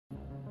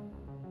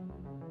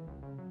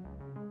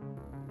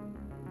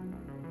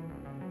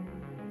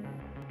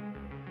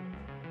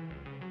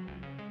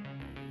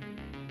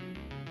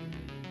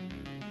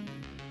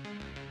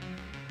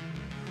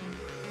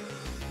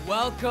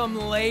Welcome,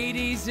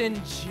 ladies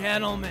and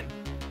gentlemen,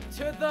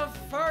 to the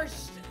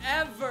first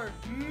ever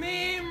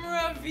meme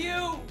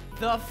review.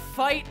 The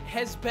fight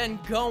has been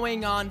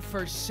going on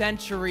for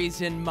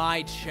centuries in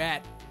my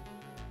chat.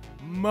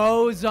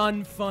 Mo's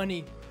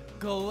unfunny,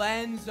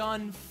 Glenn's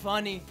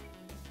unfunny,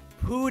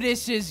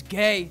 Pootis is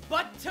gay.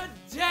 But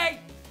today,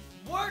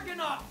 we're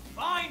gonna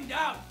find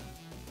out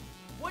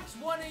which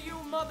one of you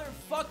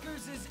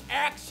motherfuckers is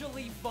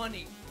actually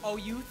funny. Oh,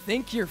 you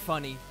think you're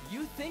funny.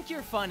 You think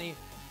you're funny.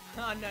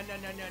 Oh, no,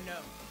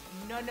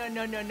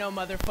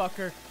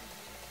 motherfucker.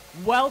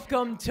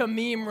 Welcome to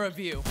Meme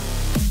Review.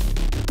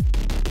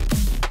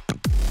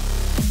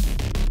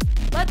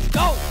 Let's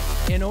go!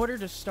 In order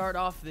to start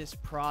off this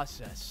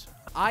process,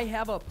 I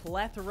have a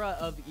plethora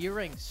of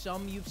earrings.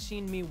 Some you've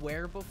seen me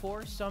wear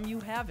before, some you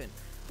haven't.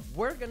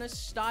 We're gonna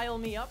style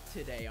me up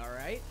today,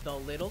 alright? The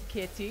little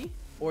kitty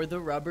or the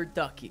rubber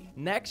ducky.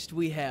 Next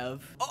we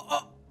have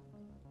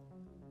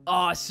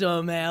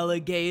awesome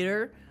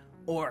alligator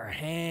or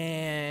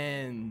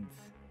hand.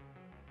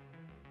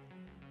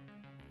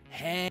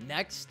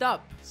 Next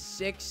up,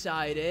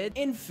 six-sided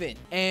infant.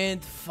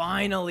 And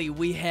finally,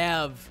 we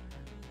have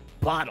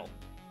bottle.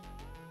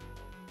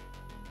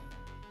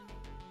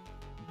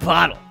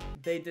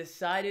 They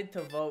decided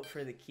to vote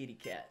for the kitty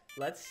cat.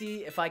 Let's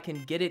see if I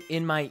can get it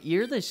in my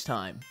ear this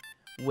time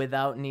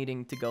without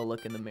needing to go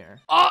look in the mirror.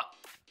 Oh!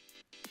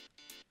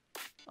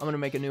 I'm gonna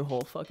make a new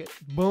hole, fuck it.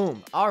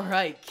 Boom. All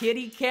right,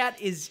 kitty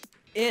cat is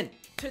in.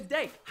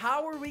 Today,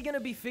 how are we gonna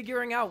be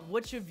figuring out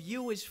which of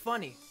you is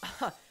funny?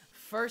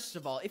 First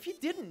of all, if you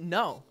didn't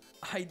know,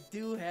 I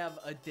do have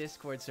a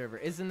Discord server.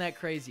 Isn't that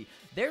crazy?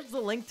 There's the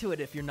link to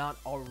it if you're not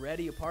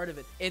already a part of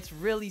it. It's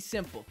really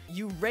simple.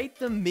 You rate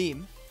the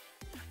meme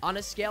on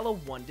a scale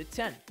of 1 to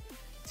 10.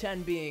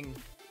 10 being,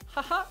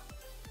 haha,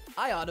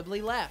 I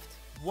audibly laughed.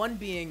 1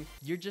 being,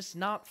 you're just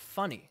not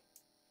funny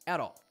at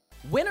all.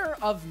 Winner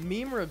of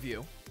Meme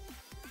Review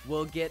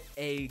will get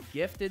a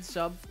gifted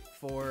sub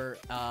for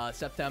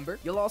September.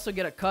 You'll also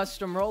get a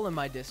custom role in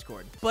my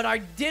Discord. But I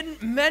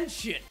didn't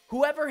mention,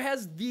 whoever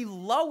has the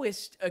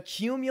lowest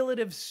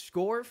accumulative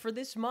score for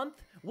this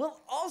month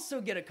will also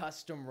get a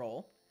custom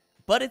role,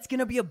 but it's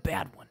gonna be a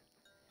bad one.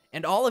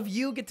 And all of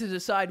you get to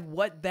decide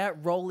what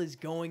that role is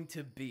going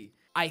to be.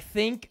 I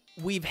think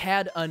we've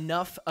had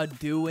enough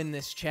ado in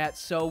this chat,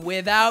 so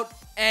without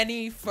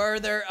any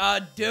further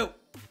ado,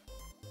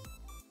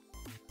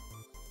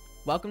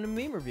 welcome to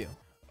Meme Review.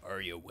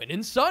 Are you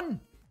winning, son?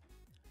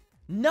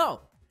 No.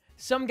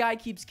 Some guy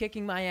keeps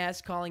kicking my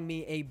ass, calling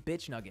me a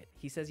bitch nugget.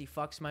 He says he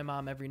fucks my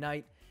mom every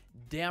night.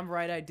 Damn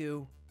right I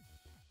do.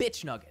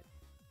 Bitch nugget.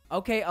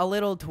 Okay, a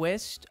little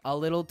twist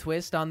on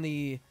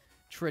the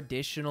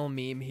traditional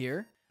meme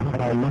here. Look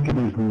at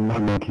this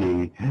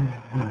monkey.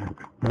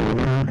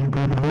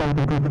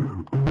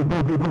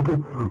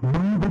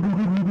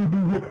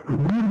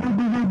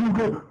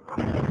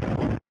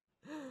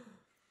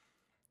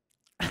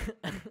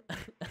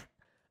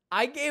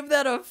 I gave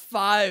that a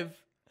 5.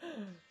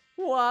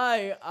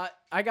 Why?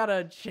 I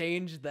gotta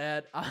change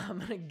that. I'm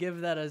gonna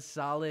give that a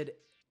solid.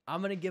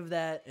 I'm gonna give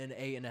that an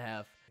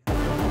 8.5.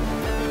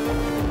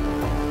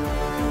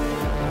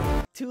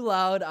 Too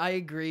loud, I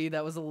agree.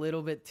 That was a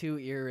little bit too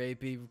ear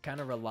rapey.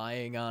 Kind of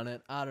relying on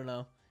it. I don't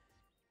know.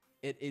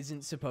 It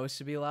isn't supposed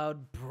to be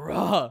loud?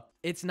 Bruh.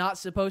 It's not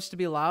supposed to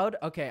be loud?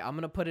 Okay, I'm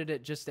gonna put it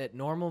at just at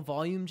normal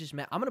volume.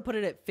 I'm gonna put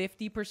it at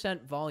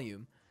 50%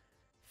 volume.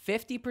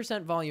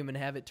 50% volume and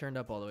have it turned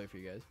up all the way for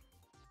you guys.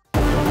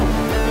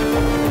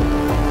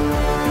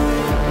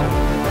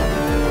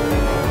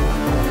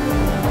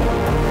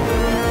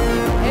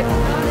 It's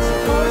not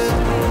supposed to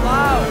be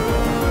loud.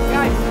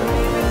 Guys, the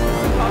meme isn't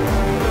supposed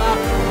to be loud.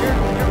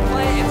 You're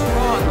playing, it's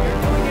wrong.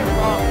 You're doing it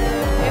wrong.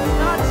 It's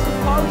not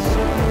supposed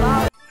to be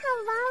loud.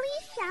 Havali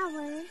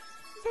shower.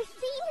 The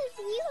scene is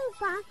you,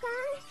 Baka.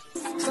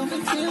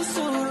 Something feels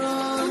so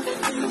wrong.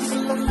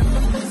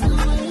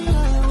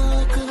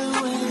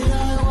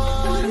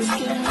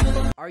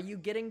 Are you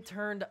getting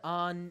turned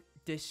on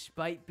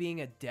despite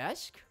being a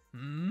desk?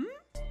 Hmm?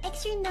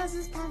 Extra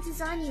noses pounces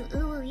on you.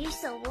 Ooh, you're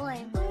so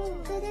warm.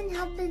 Couldn't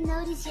help but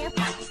notice your.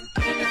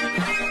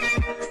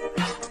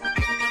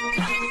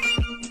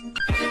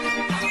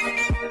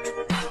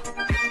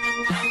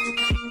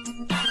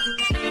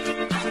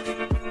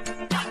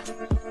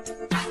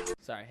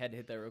 Sorry, I had to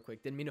hit that real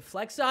quick. Didn't mean to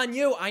flex on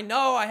you. I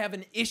know I have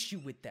an issue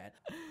with that.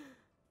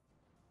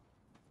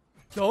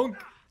 Donk.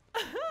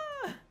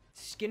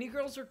 Skinny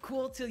girls are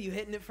cool till you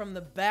hitting it from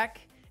the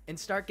back and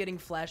start getting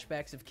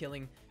flashbacks of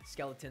killing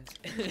skeletons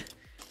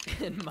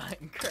in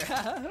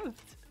Minecraft.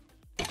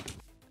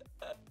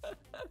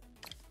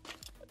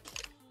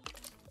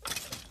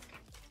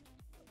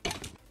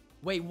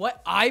 Wait,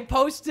 what? I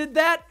posted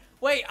that?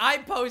 Wait, I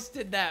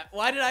posted that.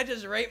 Why did I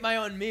just rate my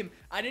own meme?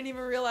 I didn't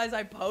even realize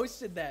I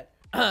posted that.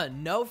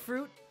 No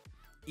fruit,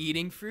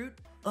 eating fruit,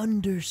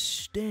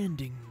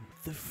 understanding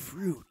the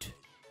fruit.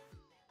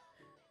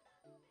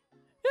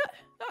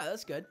 Yeah,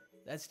 that's good.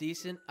 That's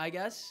decent, I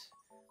guess.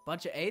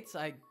 Bunch of 8s.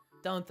 I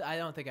don't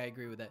think I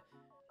agree with that.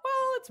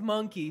 Well, it's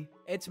monkey.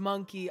 It's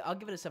monkey. I'll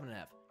give it a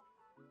 7.5.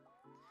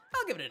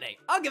 I'll give it an 8.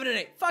 I'll give it an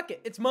 8. Fuck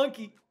it. It's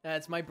monkey.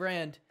 That's my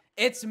brand.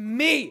 It's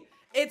me.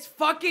 It's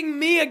fucking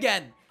me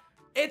again.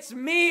 It's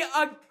me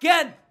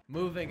again.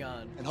 Moving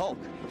on. And Hulk.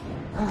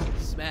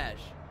 Smash.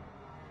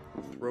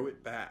 Throw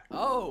it back.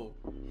 Oh.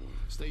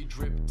 Stay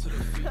dripped to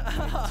the feet.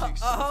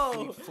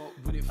 Oh.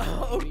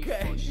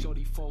 Okay.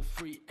 Shorty fall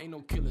free. Ain't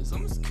no killers.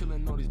 I'm just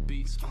killing all these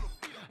beats.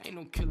 Ain't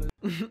no killers.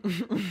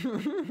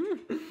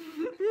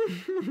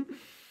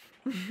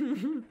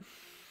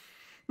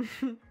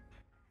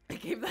 I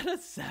gave that a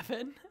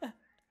 7.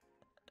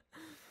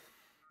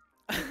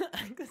 I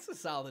think that's a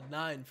solid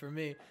 9 for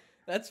me.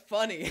 That's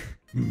funny.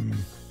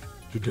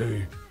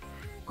 Today,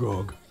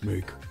 grog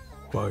make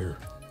fire.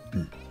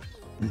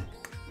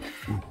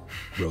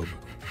 Rub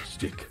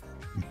stick.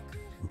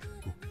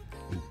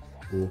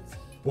 Oh.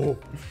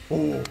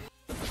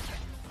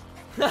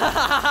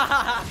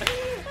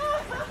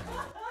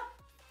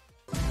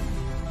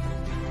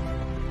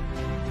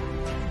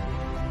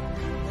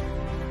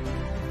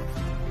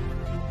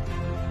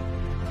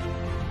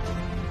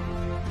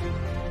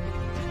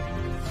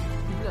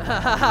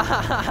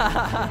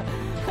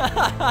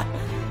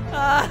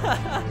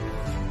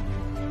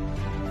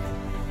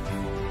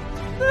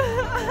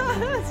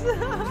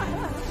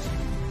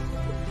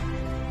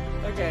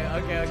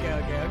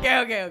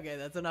 Okay.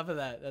 That's enough of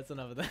that. That's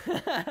enough of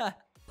that.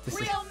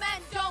 Real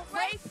men don't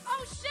rape.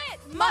 Oh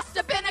shit! Must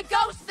have been a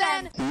ghost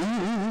then.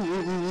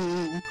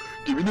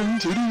 Give me them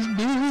titties,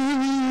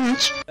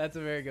 bitch. That's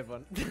a very good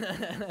one.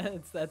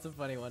 That's a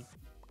funny one.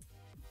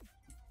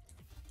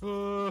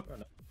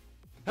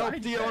 Help,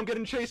 Dio, I'm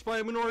getting chased by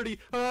a minority.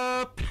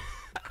 What?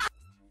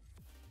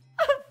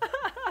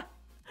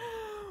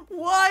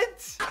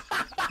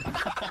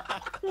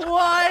 What?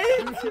 I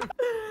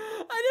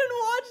didn't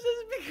watch this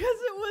because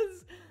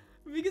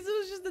it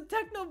was just a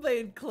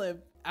Technoblade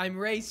clip. I'm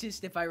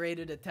racist if I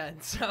rated a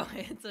 10, so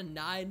it's a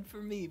 9 for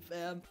me,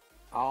 fam.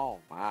 Oh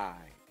my.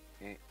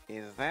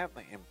 Is that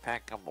the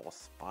impeccable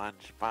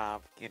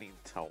SpongeBob getting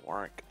to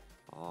work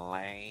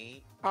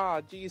late?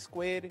 Aw, gee,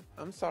 Squid.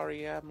 I'm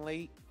sorry I'm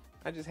late.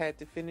 I just had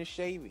to finish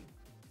shaving.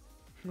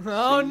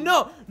 Oh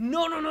no!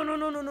 No!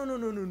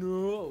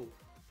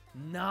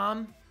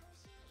 Nom.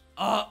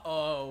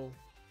 Uh-oh.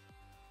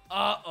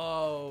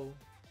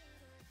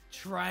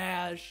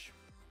 Trash.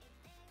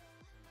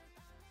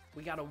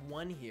 We got a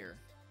 1 here.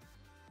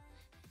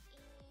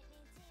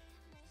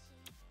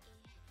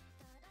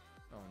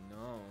 Oh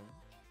no.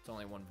 It's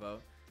only 1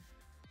 vote.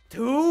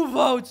 2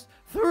 votes!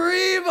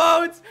 3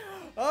 votes!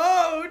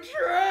 Oh,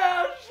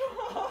 trash!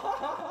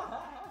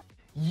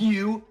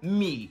 You,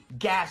 me,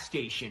 gas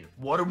station.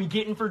 What are we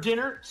getting for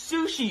dinner?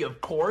 Sushi,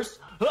 of course.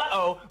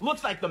 Uh-oh,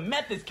 looks like the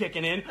meth is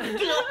kicking in.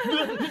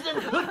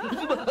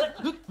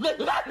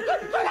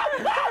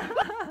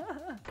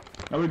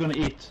 Now we're gonna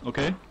eat,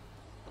 okay?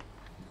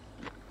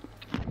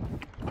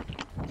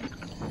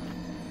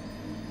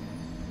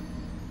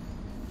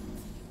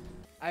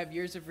 I have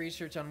years of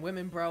research on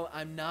women, bro.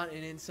 I'm not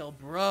an incel,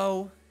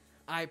 bro.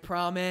 I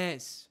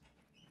promise.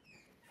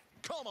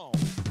 Come on.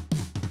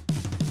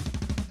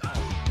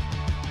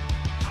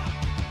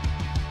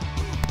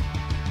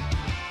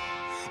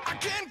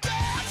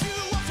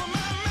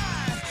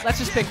 Let's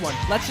just pick one.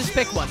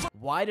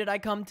 Why did I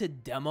come to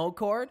Demo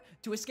Chord?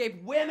 To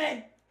escape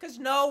women! Because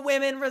no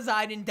women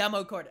reside in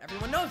Demo Chord.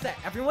 Everyone knows that.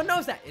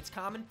 It's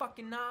common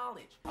fucking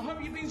knowledge. I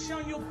hope you've been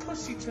showing your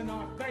pussy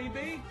tonight,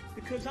 baby.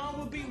 Because I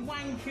will be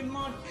wanking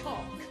my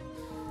cock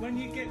when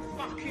you get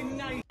fucking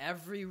naked.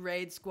 Every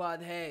raid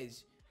squad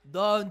has.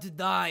 Don't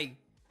die.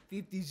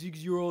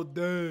 56-year-old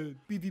dead.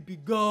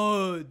 PvP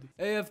god.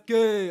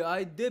 AFK.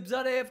 I dibs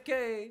on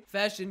AFK.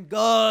 Fashion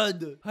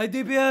god. I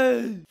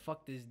DPS.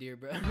 Fuck this deer,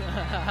 bro.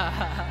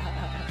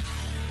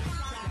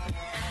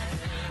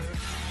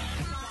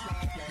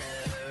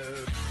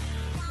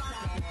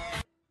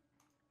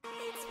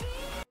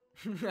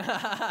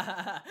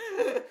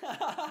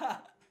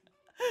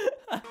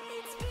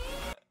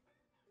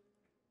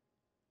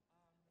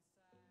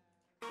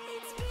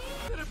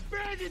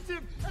 Abandoned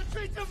him and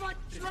picked him like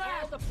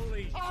trash. Call the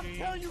police. I'll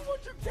tell you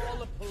what you call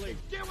the police.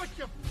 Get what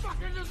you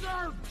fucking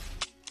deserve.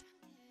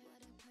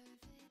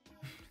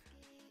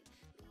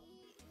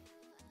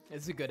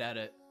 It's a good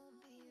edit.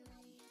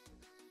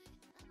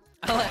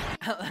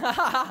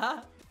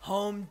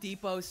 Home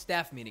Depot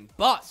staff meeting.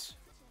 Boss,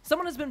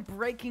 someone has been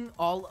breaking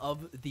all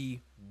of the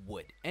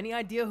wood. Any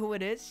idea who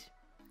it is?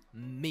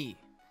 Me.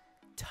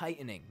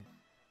 Tightening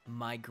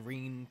my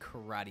green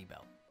karate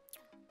belt.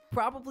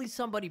 Probably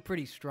somebody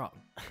pretty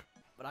strong.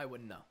 But I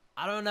wouldn't know.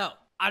 I don't know.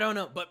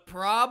 But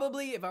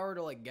probably, if I were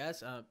to, like,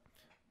 guess,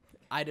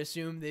 I'd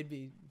assume they'd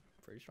be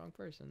a pretty strong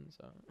person.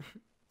 So, it's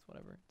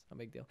whatever. It's no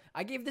big deal.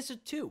 I gave this a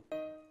 2.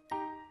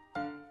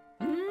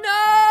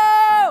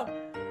 No!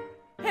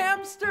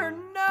 Hamster,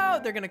 no!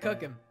 They're gonna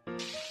cook him.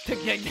 They're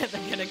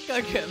gonna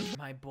cook him.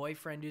 My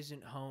boyfriend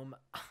isn't home.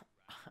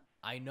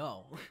 I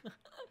know.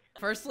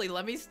 Firstly,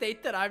 let me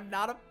state that I'm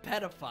not a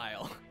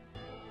pedophile.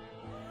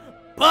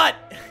 But...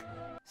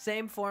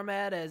 same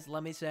format as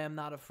let me say I'm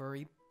not a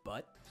furry,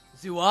 but...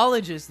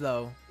 zoologist,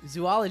 though.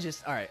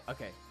 Zoologist... Alright,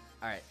 okay.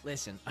 Alright,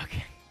 listen.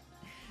 Okay.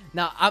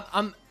 Now,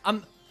 I'm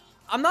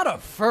not a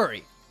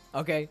furry,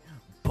 okay?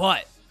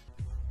 But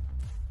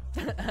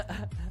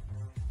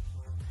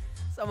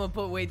someone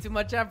put way too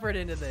much effort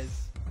into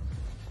this.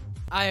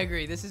 I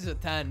agree. This is a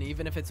 10,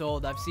 even if it's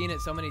old. I've seen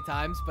it so many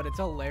times, but it's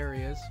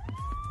hilarious.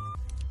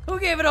 Who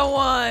gave it a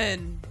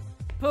 1?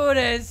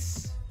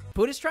 Pootis.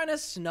 Pootis trying to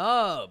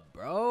snub,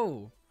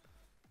 bro.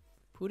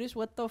 Pootis,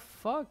 what the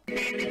fuck?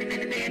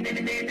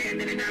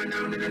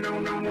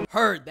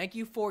 Heard, thank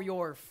you for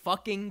your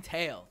fucking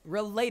tale.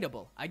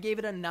 Relatable. I gave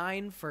it a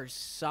 9 for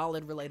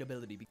solid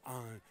relatability.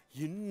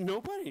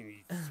 Nobody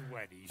needs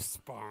sweaty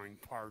sparring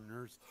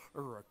partners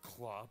or a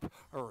club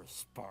or a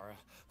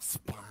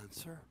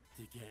sponsor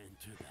to get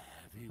into the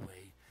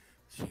heavyweight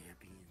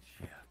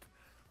championship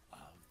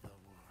of the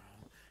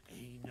world.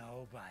 Ain't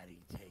nobody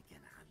taking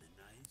on the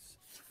nice.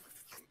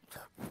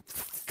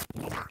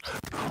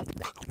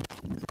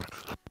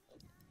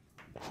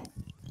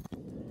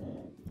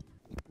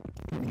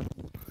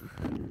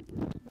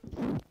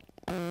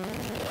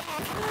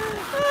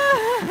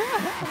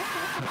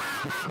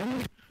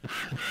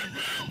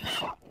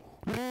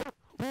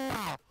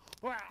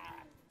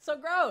 So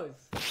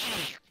gross.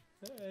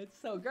 It's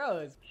so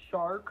gross.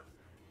 Shark,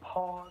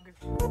 pog.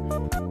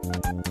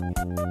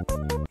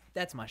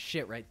 That's my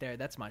shit right there.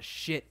 That's my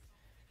shit.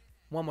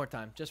 One more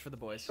time, just for the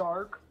boys.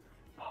 Shark,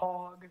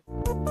 pog.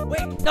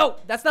 Wait, no,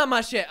 that's not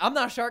my shit. I'm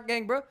not Shark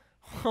Gang, bro.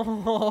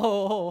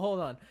 Hold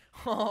on.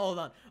 Hold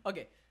on.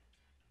 Okay.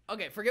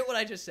 Okay, forget what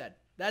I just said.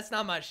 That's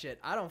not my shit.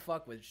 I don't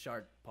fuck with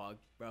Shark Pog,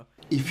 bro.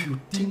 If you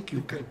think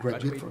you can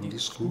graduate from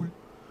this school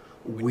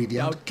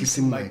without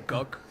kissing my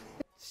cock.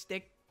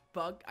 Stick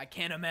bug? I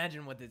can't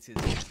imagine what this is.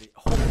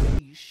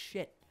 Holy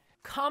shit.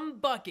 Cum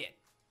bucket.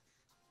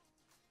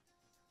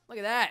 Look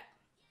at that.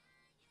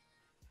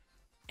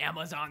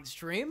 Amazon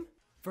stream?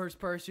 First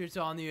person it's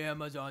on the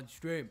Amazon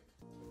stream.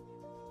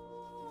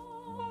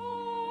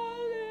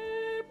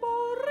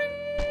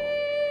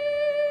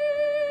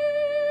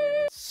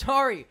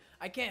 Sorry,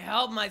 I can't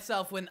help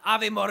myself when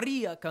Ave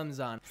Maria comes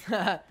on.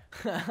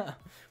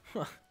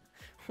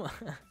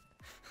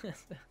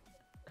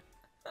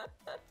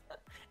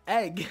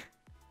 Egg.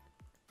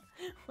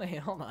 Wait,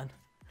 hold on.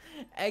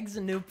 Egg's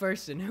a new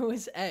person. Who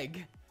is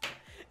Egg?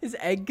 Is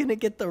Egg gonna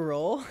get the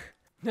role?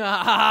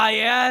 Ah,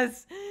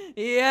 yes!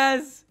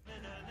 Yes!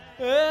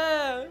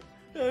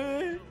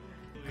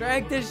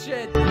 Crank this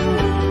shit!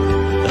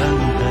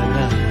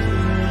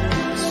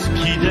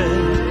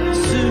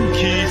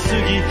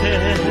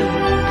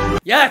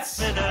 Yes!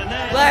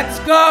 Let's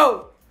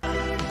go!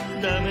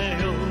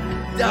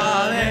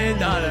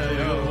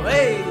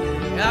 Hey!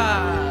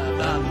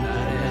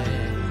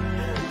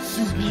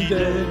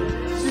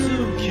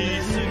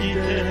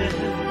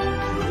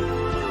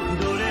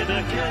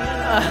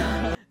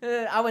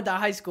 I went to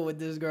high school with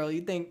this girl.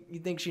 You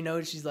think she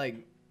knows she's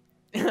like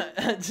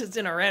just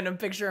in a random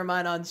picture of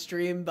mine on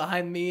stream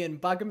behind me and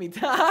Bakami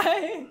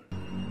Tai?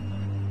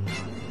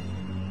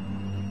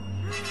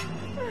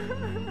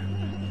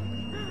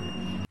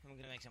 I'm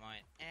gonna make some my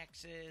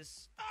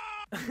exes.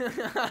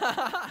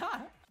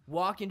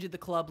 Walk into the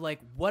club like,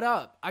 what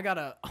up? I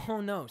gotta,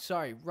 oh no,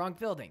 sorry, wrong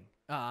building.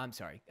 I'm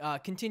sorry.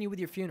 Continue with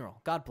your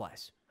funeral. God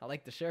bless. I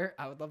like the shirt.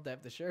 I would love to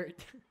have the shirt.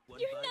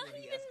 You're not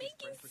even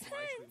making sense.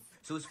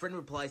 So his friend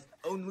replies,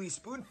 only a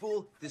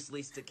spoonful. This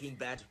leads to King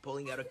Badge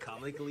pulling out a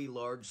comically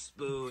large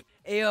spoon.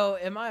 Ayo,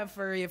 am I a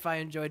furry if I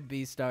enjoyed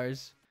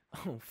B-stars?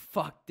 Oh,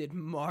 fuck. Did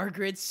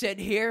Margaret sit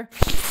here?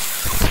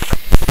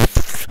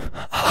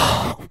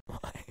 Oh,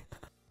 my.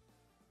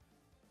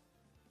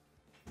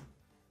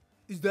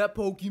 Is that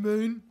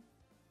Pokemon?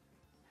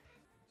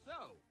 So,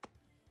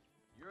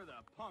 you're the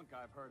punk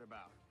I've heard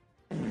about.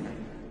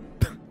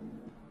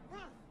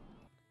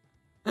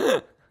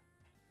 Bet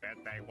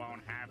they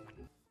won't have.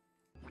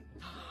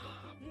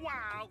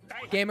 Wow.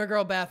 Gamer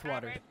girl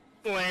bathwater.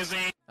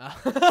 Lazy.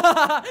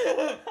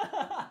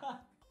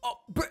 Oh,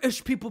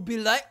 British people be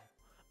like,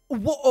 a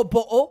water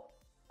bottle?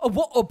 A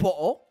water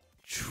bottle?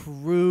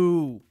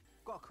 True.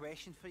 Got a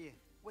question for you.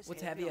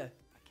 What's heavier?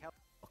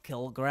 A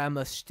kilogram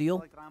of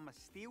steel?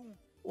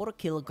 Or a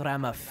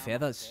kilogram of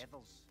feathers?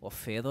 Or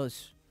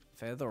feathers?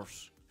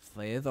 Feathers.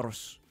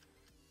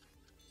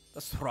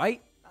 That's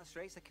right. That's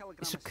right,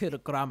 It's a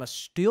kilogram of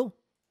steel.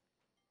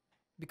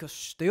 Because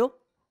steel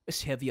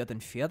is heavier than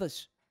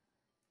feathers.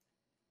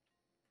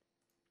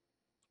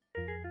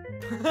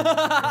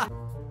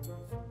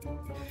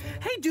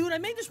 Hey, dude, I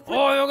made this.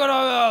 Oh, you're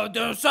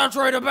gonna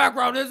saturate the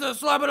background. This is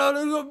slapping out.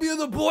 It's gonna be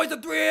the boys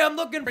at 3 a.m.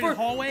 looking for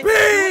hallway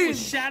beans. With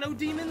shadow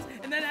demons,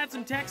 and then add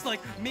some text like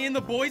me and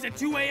the boys at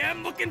 2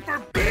 a.m. looking for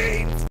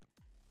beans.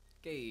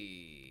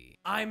 Okay.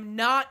 I'm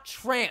not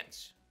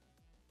trans.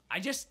 I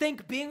just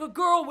think being a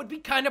girl would be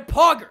kind of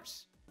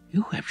poggers.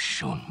 You have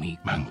shown me,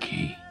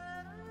 monkey.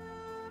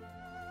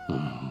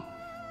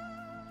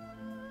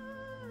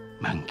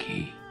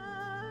 Monkey.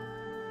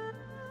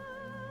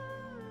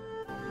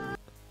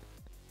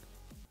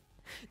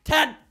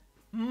 10.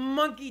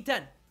 Monkey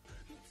 10.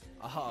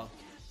 Uh-huh.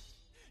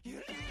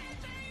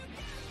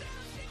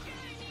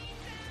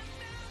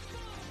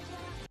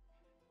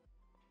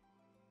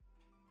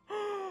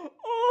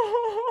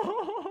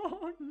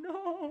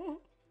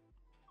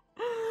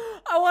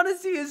 want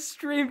to see his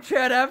stream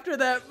chat after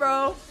that,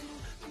 bro.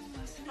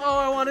 Oh,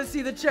 I want to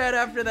see the chat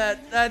after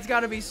that. That's got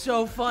to be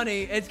so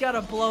funny. It's got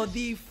to blow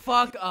the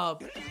fuck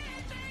up.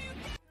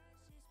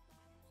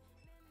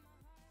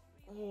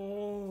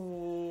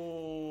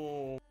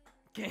 Oh.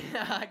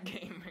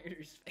 Game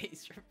Murder's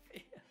face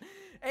reveal.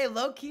 Hey,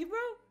 low key, bro.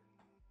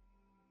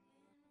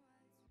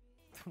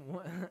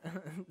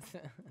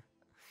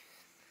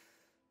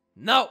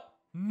 No.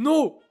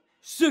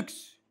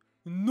 6.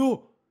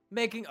 No.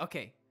 Making,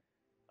 okay,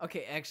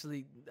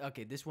 actually,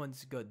 okay, this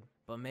one's good.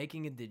 But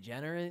making a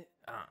degenerate?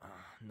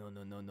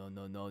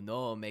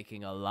 No.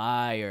 Making a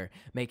liar.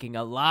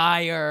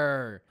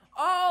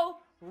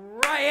 All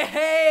right,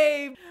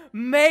 hey,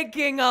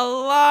 making a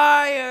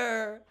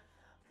liar.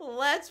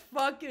 Let's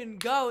fucking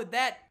go.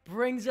 That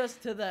brings us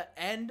to the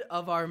end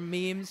of our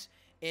memes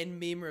in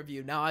meme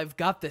review. Now, I've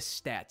got the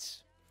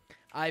stats.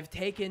 I've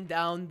taken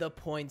down the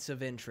points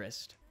of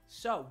interest.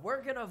 So,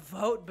 we're gonna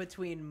vote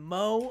between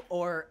Mo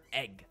or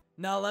Egg.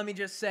 Now, let me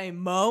just say,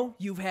 Mo,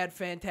 you've had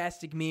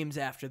fantastic memes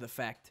after the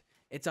fact.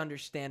 It's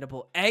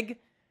understandable. Egg,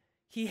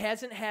 he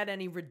hasn't had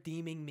any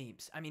redeeming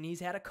memes. I mean, he's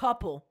had a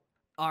couple,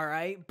 all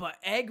right? But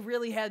Egg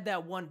really had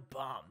that one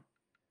bomb.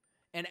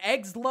 And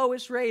Egg's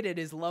lowest rated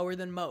is lower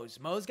than Mo's.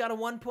 Mo's got a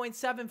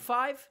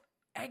 1.75.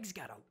 Egg's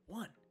got a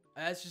 1.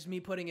 That's just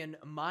me putting in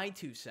my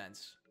 2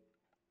 cents.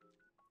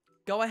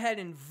 Go ahead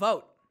and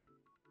vote.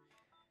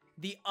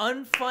 The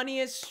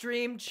unfunniest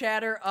stream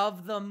chatter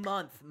of the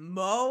month.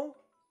 Mo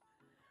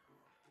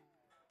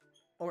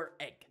or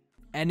Egg?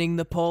 Ending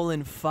the poll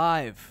in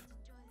 5,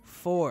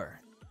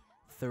 4,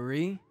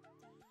 3,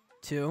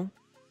 2.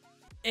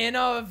 In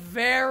a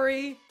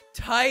very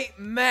tight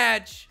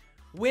match,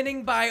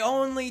 winning by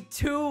only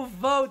 2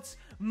 votes,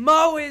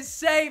 Mo is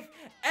safe.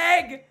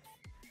 Egg,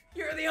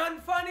 you're the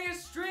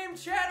unfunniest stream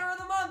chatter of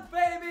the month,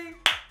 baby.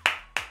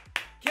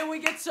 Can we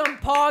get some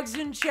pogs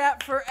in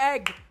chat for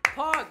Egg?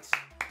 Pogs.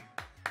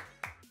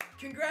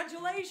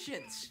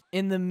 Congratulations.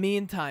 In the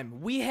meantime,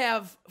 we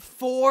have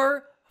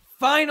 4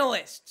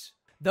 finalists.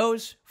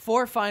 Those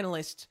 4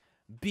 finalists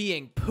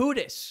being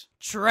Pootis,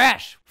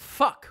 Trash,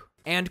 Fuck,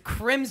 and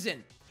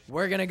Crimson.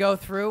 We're gonna go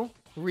through,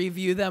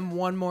 review them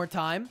one more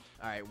time.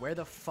 All right, where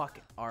the fuck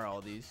are all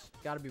these?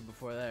 Gotta be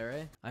before that,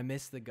 right? I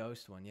missed the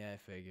ghost one. Yeah, I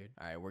figured.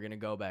 All right, we're gonna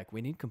go back.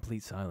 We need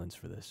complete silence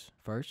for this.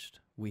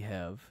 First, we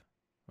have...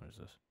 What is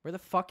this? Where the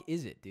fuck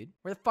is it, dude?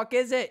 Where the fuck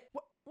is it?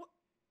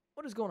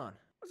 What is going on?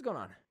 What's going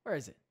on? Where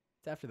is it?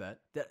 It's after that.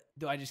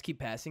 Do I just keep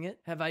passing it?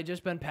 Have I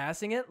just been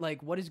passing it?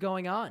 Like, what is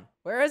going on?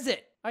 Where is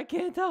it? I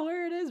can't tell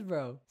where it is,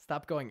 bro.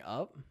 Stop going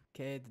up.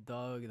 Okay, the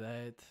dog,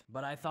 that.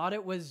 But I thought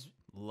it was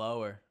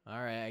lower. All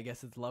right, I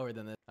guess it's lower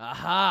than this.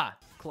 Aha!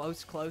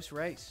 Close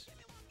race.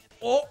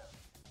 Oh!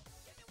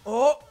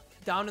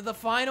 Down to the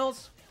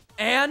finals.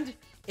 And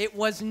it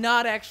was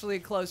not actually a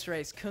close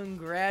race.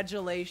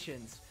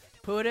 Congratulations.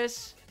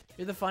 Pootis,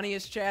 you're the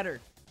funniest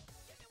chatter.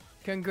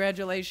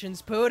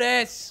 Congratulations,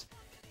 Pootis.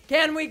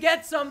 Can we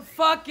get some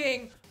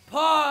fucking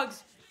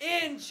pogs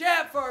in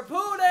chat for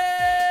Pootis?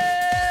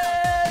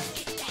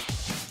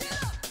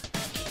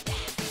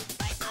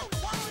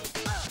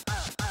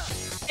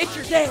 It's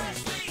your day.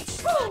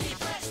 Woo.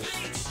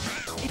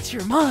 It's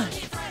your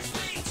month.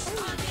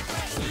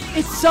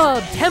 It's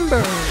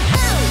September.